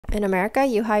In America,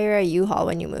 you hire a U-Haul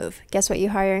when you move. Guess what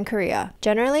you hire in Korea?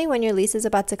 Generally, when your lease is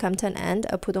about to come to an end,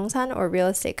 a 부동산 or real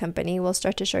estate company will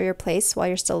start to show your place while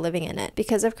you're still living in it.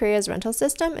 Because of Korea's rental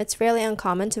system, it's fairly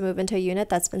uncommon to move into a unit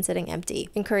that's been sitting empty.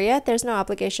 In Korea, there's no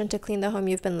obligation to clean the home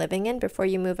you've been living in before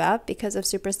you move out because of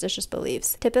superstitious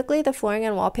beliefs. Typically, the flooring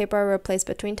and wallpaper are replaced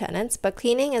between tenants, but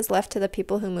cleaning is left to the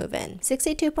people who move in.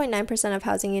 62.9% of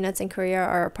housing units in Korea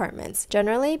are apartments.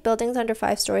 Generally, buildings under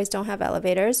 5 stories don't have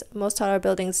elevators. Most taller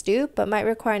buildings do, but might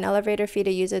require an elevator fee to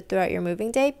use it throughout your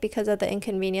moving day because of the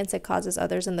inconvenience it causes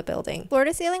others in the building.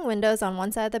 Floor-to-ceiling windows on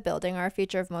one side of the building are a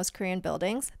feature of most Korean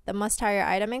buildings. The must-hire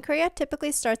item in Korea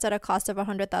typically starts at a cost of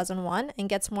 100,000 won and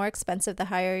gets more expensive the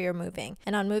higher you're moving.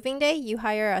 And on moving day, you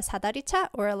hire a 사다리차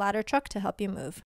or a ladder truck to help you move.